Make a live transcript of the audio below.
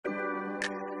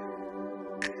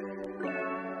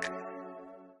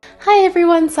Hi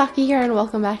everyone, Saki here and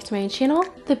welcome back to my channel.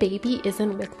 The baby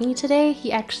isn't with me today.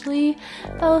 He actually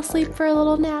fell asleep for a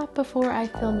little nap before I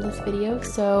filmed this video,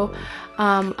 so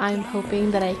I'm hoping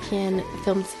that I can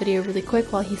film this video really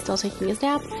quick while he's still taking his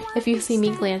nap. If you see me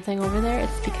glancing over there,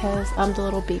 it's because the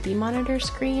little baby monitor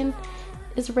screen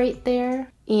is right there,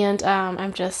 and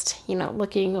I'm just,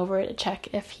 looking over to check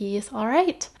if he's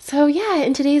alright. So yeah,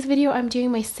 in today's video I'm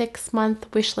doing my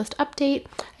 6-month wish list update.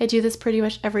 I do this pretty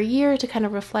much every year to kind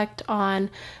of reflect on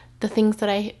the things that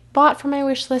I bought from my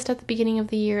wish list at the beginning of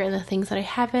the year and the things that I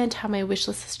haven't, how my wish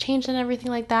list has changed and everything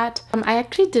like that. I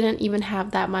actually didn't even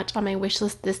have that much on my wish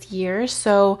list this year,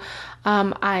 so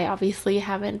I obviously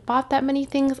haven't bought that many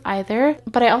things either,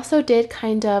 but I also did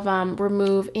kind of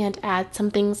remove and add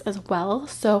some things as well,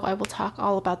 so I will talk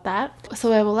all about that.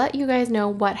 So I will let you guys know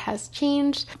what has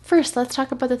changed. First, let's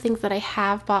talk about the things that I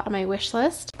have bought on my wish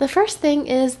list. The first thing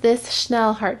is this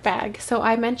Chanel heart bag. So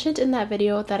I mentioned in that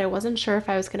video that I wasn't sure if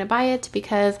I was going to buy it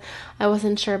because I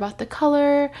wasn't sure about the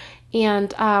color,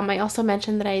 and I also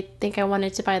mentioned that I think I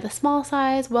wanted to buy the small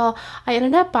size. Well, I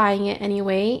ended up buying it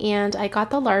anyway, and I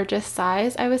got the largest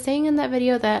size. I was saying in that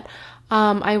video that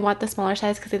I want the smaller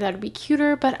size because I thought it'd be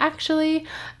cuter, but actually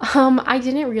I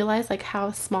didn't realize like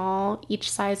how small each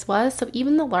size was. So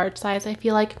even the large size I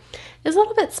feel like is a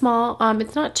little bit small.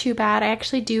 It's not too bad. I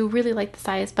actually do really like the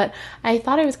size, but I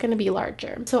thought it was going to be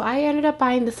larger. So I ended up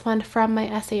buying this one from my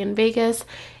essay in Vegas.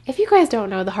 If you guys don't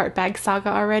know the heart bag saga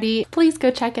already, please go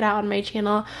check it out on my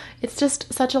channel. It's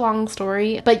just such a long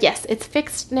story, but yes, it's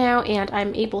fixed now and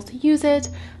I'm able to use it.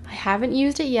 I haven't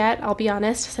used it yet, I'll be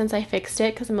honest, since I fixed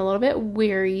it because I'm a little bit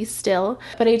weary still,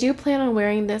 but I do plan on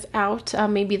wearing this out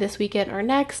maybe this weekend or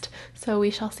next, so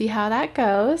we shall see how that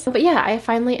goes. But yeah, I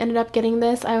finally ended up getting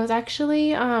this. I was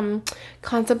actually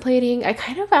contemplating, I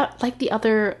kind of like the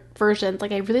other versions.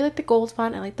 Like I really like the gold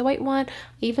one, I like the white one, I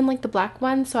even like the black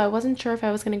one, so I wasn't sure if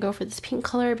I was going to go for this pink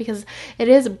color because it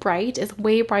is bright. It's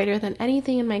way brighter than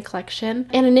anything in my collection,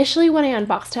 and initially when I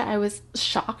unboxed it I was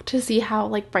shocked to see how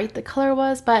like bright the color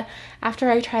was, but after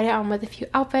I tried it on with a few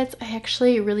outfits I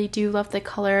actually really do love the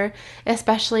color,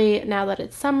 especially now that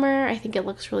it's summer. I think it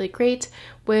looks really great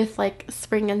with like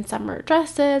spring and summer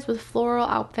dresses with floral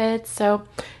outfits. So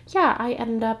yeah, I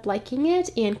ended up liking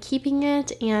it and keeping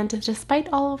it, and despite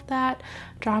all of that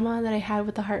drama that I had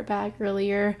with the heart bag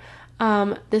earlier,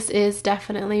 this is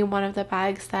definitely one of the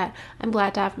bags that I'm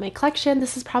glad to have in my collection.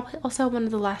 This is probably also one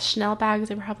of the last Chanel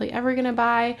bags I'm probably ever gonna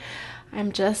buy.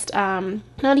 I'm just not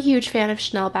a huge fan of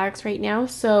Chanel bags right now,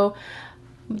 so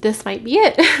this might be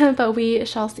it, but we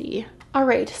shall see.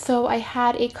 Alright, so I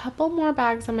had a couple more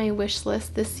bags on my wish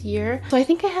list this year. So I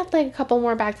think I had like a couple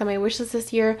more bags on my wish list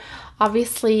this year.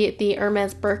 Obviously the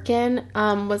Hermes birkin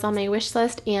was on my wish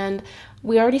list, and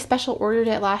we already special ordered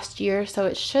it last year, so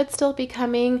it should still be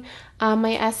coming.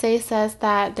 My essay says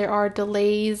that there are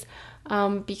delays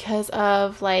because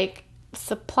of like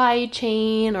supply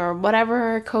chain or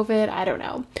whatever, COVID, I don't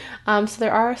know. So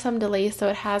there are some delays, so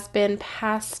it has been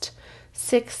past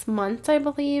 6 months, I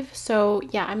believe. So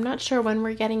yeah, I'm not sure when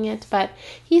we're getting it, but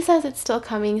he says it's still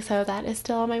coming, so that is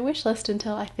still on my wish list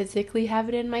until I physically have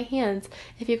it in my hands.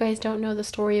 If you guys don't know the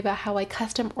story about how I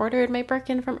custom ordered my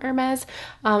Birkin from Hermes,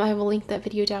 I will link that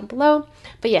video down below.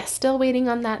 But yes, still waiting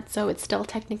on that, so it's still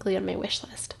technically on my wish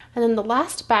list. And then the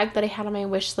last bag that I had on my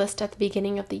wish list at the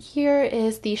beginning of the year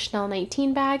is the Chanel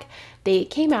 19 bag. They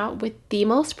came out with the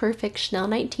most perfect Chanel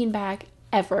 19 bag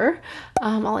ever.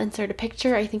 I'll insert a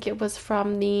picture. I think it was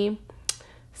from the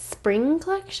spring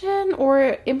collection,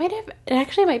 or it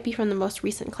actually might be from the most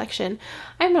recent collection.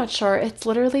 I'm not sure. It's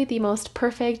literally the most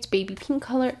perfect baby pink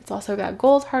color. It's also got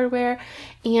gold hardware,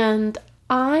 and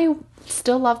I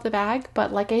still love the bag,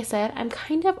 but like I said, I'm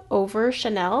kind of over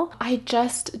Chanel. I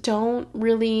just don't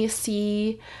really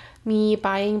see me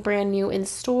buying brand new in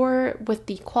store with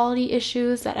the quality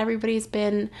issues that everybody's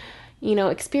been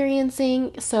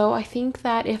experiencing. So I think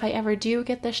that if I ever do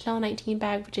get the Chanel 19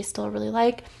 bag, which I still really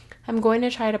like, I'm going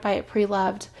to try to buy it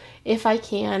pre-loved if I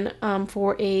can,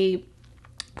 for a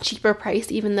cheaper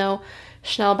price, even though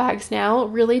Chanel bags now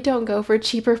really don't go for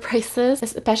cheaper prices,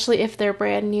 especially if they're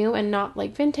brand new and not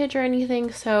like vintage or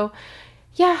anything. So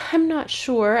yeah, I'm not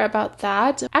sure about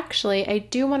that. Actually, I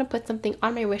do want to put something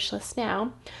on my wish list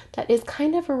now that is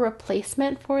kind of a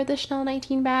replacement for the Chanel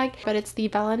 19 bag, but it's the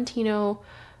Valentino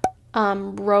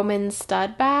Roman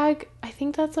stud bag. I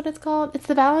think that's what it's called. It's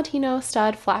the Valentino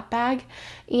stud flat bag,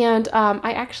 and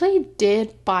I actually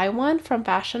did buy one from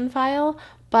Fashionphile,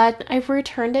 but I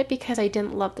returned it because I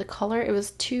didn't love the color. It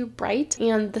was too bright,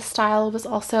 and the style was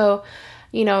also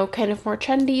kind of more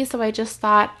trendy, so I just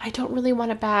thought I don't really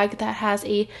want a bag that has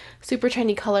a super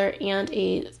trendy color and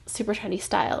a super trendy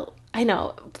style I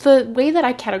know the way that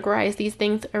I categorize these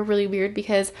things are really weird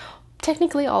because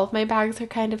technically all of my bags are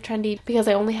kind of trendy because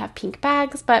I only have pink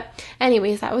bags, but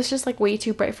anyways, that was just like way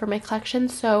too bright for my collection.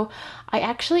 So I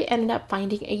actually ended up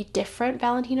finding a different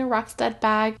Valentino Rockstud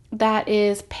bag that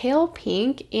is pale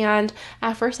pink, and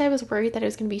at first I was worried that it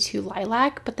was going to be too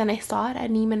lilac, but then I saw it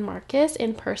at Neiman Marcus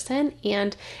in person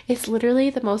and it's literally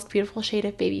the most beautiful shade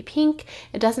of baby pink.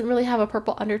 It doesn't really have a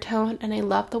purple undertone, and I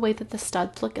love the way that the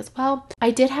studs look as well. I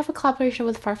did have a collaboration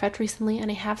with Farfetch recently and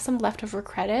I have some leftover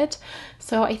credit,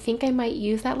 so I think I might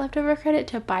use that leftover credit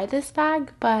to buy this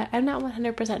bag, but I'm not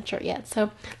 100% sure yet.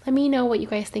 So let me know what you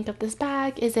guys think of this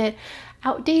bag. Is it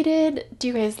outdated? Do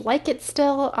you guys like it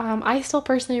still? I still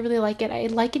personally really like it. I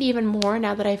like it even more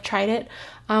now that I've tried it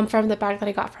from the bag that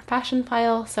I got from Fashion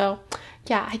File. So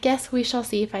yeah, I guess we shall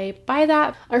see if I buy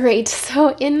that. Alright,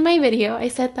 so in my video, I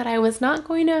said that I was not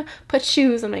going to put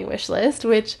shoes on my wish list,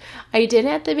 which I did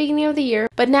at the beginning of the year.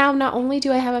 But now, not only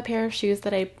do I have a pair of shoes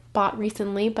that I bought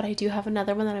recently, but I do have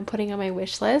another one that I'm putting on my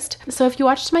wish list. So if you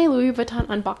watched my Louis Vuitton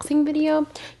unboxing video,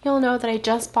 you'll know that I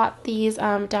just bought these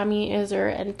Dami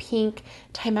Azur and pink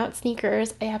timeout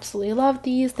sneakers. I absolutely love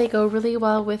these. They go really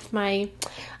well with my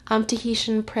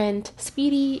Tahitian print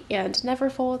Sweetie and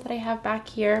Neverfull that I have back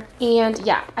here. And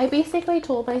yeah, I basically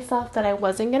told myself that I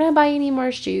wasn't gonna buy any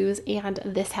more shoes, and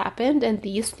this happened. And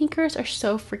these sneakers are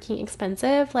so freaking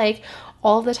expensive. Like,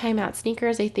 all the timeout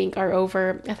sneakers I think are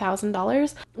over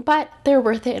 $1,000, but they're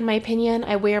worth it in my opinion.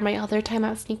 I wear my other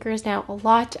timeout sneakers now a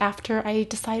lot after I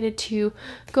decided to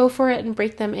go for it and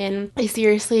break them in. I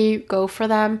seriously go for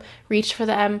them, reach for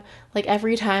them, like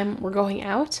every time we're going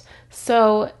out.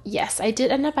 So yes, I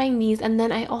did end up buying these, and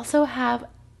then I also have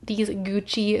these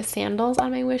Gucci sandals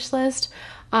on my wish list.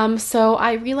 So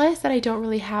I realized that I don't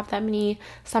really have that many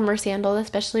summer sandals,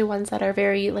 especially ones that are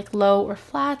very like low or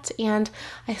flat, and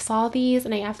I saw these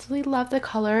and I absolutely love the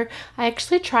color. I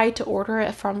actually tried to order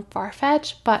it from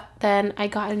Farfetch, but then I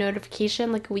got a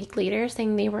notification like a week later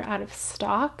saying they were out of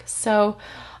stock. So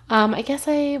I guess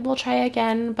I will try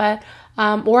again, but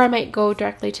or I might go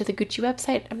directly to the Gucci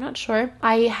website. I'm not sure.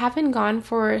 I haven't gone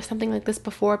for something like this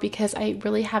before because I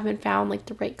really haven't found like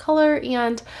the right color,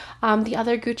 and the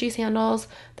other Gucci sandals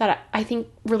that I think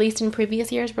released in previous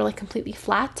years were like completely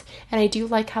flat, and I do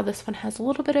like how this one has a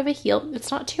little bit of a heel. It's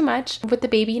not too much. With the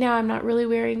baby now, I'm not really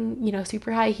wearing, you know,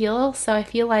 super high heels, so I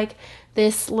feel like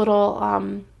this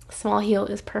little small heel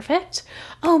is perfect.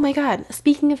 Oh my god,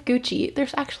 speaking of Gucci,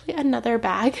 there's actually another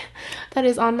bag that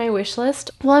is on my wish list.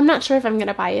 Well, I'm not sure if I'm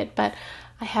gonna buy it, but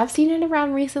I have seen it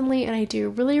around recently and I do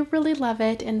really love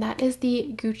it, and that is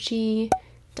the Gucci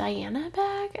Diana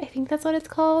bag. I think that's what it's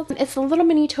called. It's a little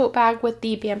mini tote bag with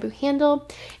the bamboo handle,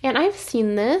 and I've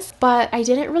seen this, but I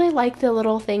didn't really like the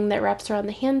little thing that wraps around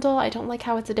the handle. I don't like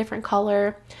how it's a different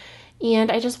color,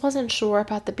 and I just wasn't sure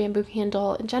about the bamboo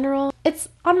handle in general. It's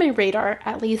on my radar,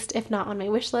 at least, if not on my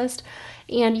wish list.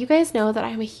 And you guys know that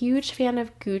I'm a huge fan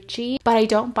of Gucci, but I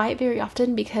don't buy it very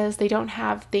often because they don't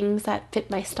have things that fit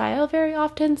my style very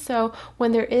often. So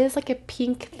when there is like a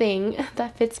pink thing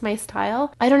that fits my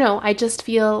style, I don't know, I just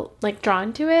feel like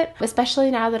drawn to it, especially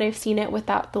now that I've seen it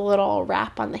without the little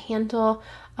wrap on the handle.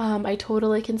 I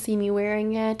totally can see me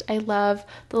wearing it. I love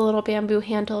the little bamboo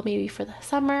handle maybe for the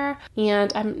summer,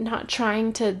 and I'm not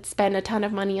trying to spend a ton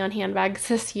of money on handbags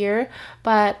this year,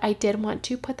 but I did want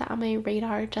to put that on my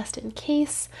radar just in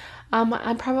case.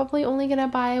 I'm probably only gonna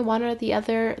buy one or the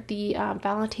other, the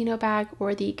Valentino bag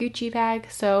or the Gucci bag,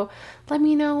 so let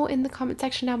me know in the comment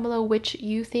section down below which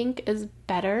you think is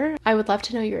better. I would love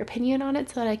to know your opinion on it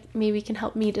so that maybe can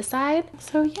help me decide.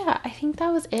 So yeah, I think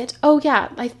that was it. Oh yeah,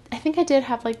 I think I did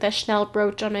have like the Chanel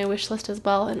brooch on my wish list as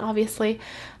well, and obviously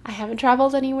I haven't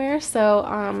traveled anywhere,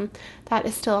 so that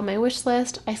is still on my wish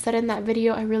list. I said in that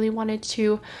video I really wanted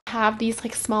to have these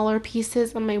like smaller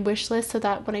pieces on my wish list so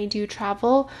that when I do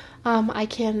travel, I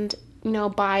can, you know,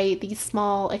 buy these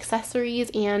small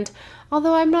accessories. And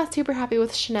although I'm not super happy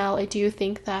with Chanel, I do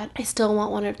think that I still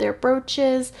want one of their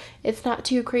brooches. It's not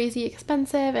too crazy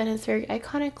expensive and it's very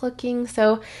iconic looking,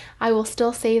 so I will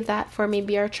still save that for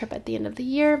maybe our trip at the end of the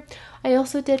year. I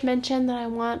also did mention that I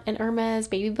want an Hermes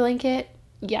baby blanket.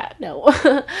 Yeah, no.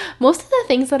 Most of the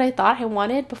things that I thought I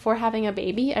wanted before having a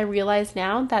baby, I realize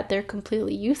now that they're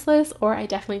completely useless, or I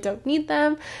definitely don't need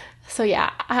them. So yeah,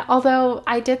 although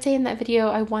I did say in that video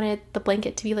I wanted the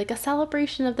blanket to be like a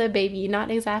celebration of the baby,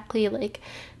 not exactly like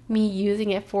me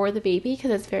using it for the baby because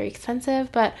it's very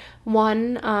expensive, but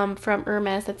one from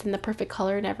Hermes that's in the perfect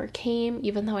color never came,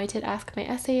 even though I did ask my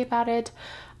essay about it.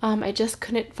 I just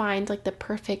couldn't find like the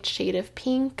perfect shade of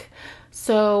pink.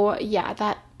 So yeah,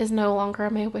 that is no longer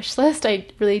on my wish list. I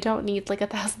really don't need like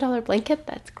 $1,000 blanket.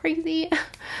 That's crazy.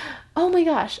 Oh my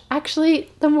gosh, actually,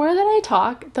 the more that I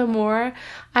talk, the more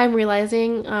I'm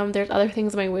realizing there's other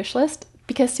things on my wish list.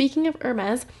 Because speaking of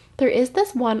Hermes, there is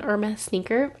this one Hermes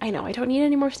sneaker. I know I don't need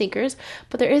any more sneakers,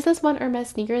 but there is this one Hermes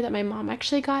sneaker that my mom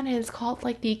actually got, and it's called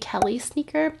like the Kelly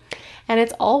sneaker. And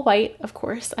it's all white, of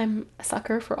course. I'm a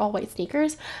sucker for all white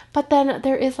sneakers. But then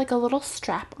there is like a little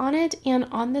strap on it, and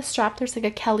on this strap there's like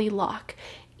a Kelly lock.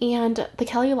 And the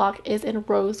Kelly lock is in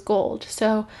rose gold.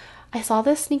 So I saw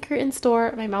this sneaker in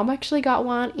store. My mom actually got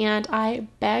one, and I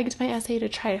begged my SA to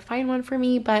try to find one for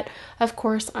me. But of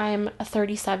course, I'm a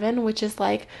 37, which is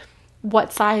like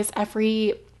what size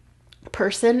every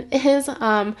person is.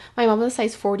 My mom is a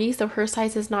size 40, so her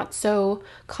size is not so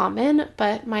common,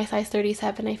 but my size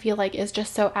 37 I feel like is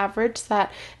just so average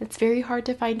that it's very hard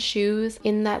to find shoes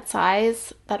in that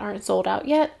size that aren't sold out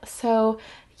yet. So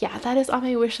yeah, that is on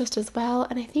my wish list as well.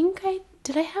 And I think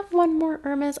did I have one more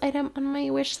Hermes item on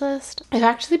my wish list? I've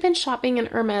actually been shopping in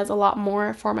Hermes a lot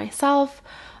more for myself.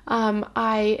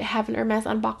 I have an Hermes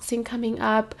unboxing coming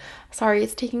up. Sorry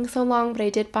it's taking so long, but I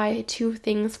did buy 2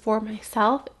 things for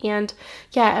myself. And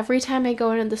yeah, every time I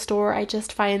go into the store, I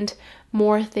just find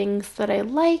more things that I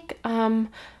like. Yeah,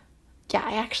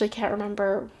 I actually can't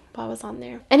remember what was on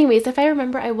there. Anyways, if I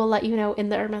remember, I will let you know in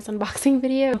the Hermes unboxing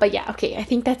video. But yeah, okay, I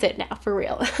think that's it now, for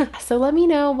real. So let me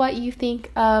know what you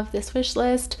think of this wish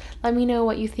list. Let me know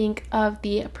what you think of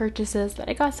the purchases that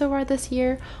I got so far this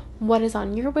year. What is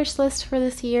on your wish list for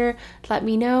this year? Let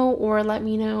me know, or let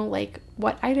me know like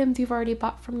what items you've already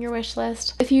bought from your wish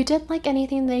list. If you did like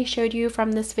anything that I showed you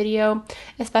from this video,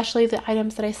 especially the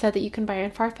items that I said that you can buy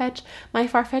on Farfetch, my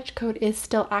Farfetch code is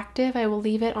still active. I will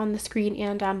leave it on the screen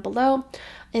and down below.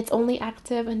 It's only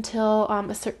active until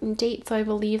a certain date, so I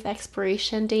will leave the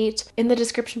expiration date in the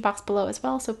description box below as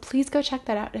well. So please go check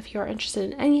that out if you're interested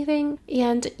in anything.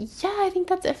 And yeah, I think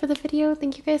that's it for the video.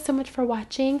 Thank you guys so much for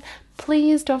watching.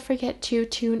 Please don't forget to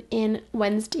tune in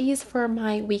Wednesdays for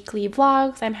my weekly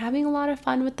vlogs. I'm having a lot of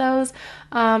fun with those.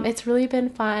 It's really been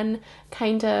fun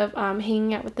kind of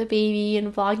hanging out with the baby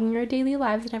and vlogging our daily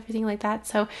lives and everything like that.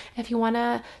 So if you want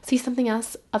to see something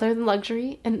else other than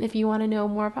luxury, and if you want to know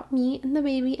more about me and the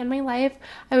baby and my life,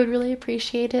 I would really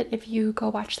appreciate it if you go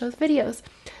watch those videos.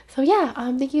 So yeah,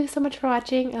 thank you so much for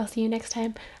watching. I'll see you next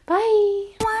time.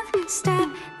 Bye!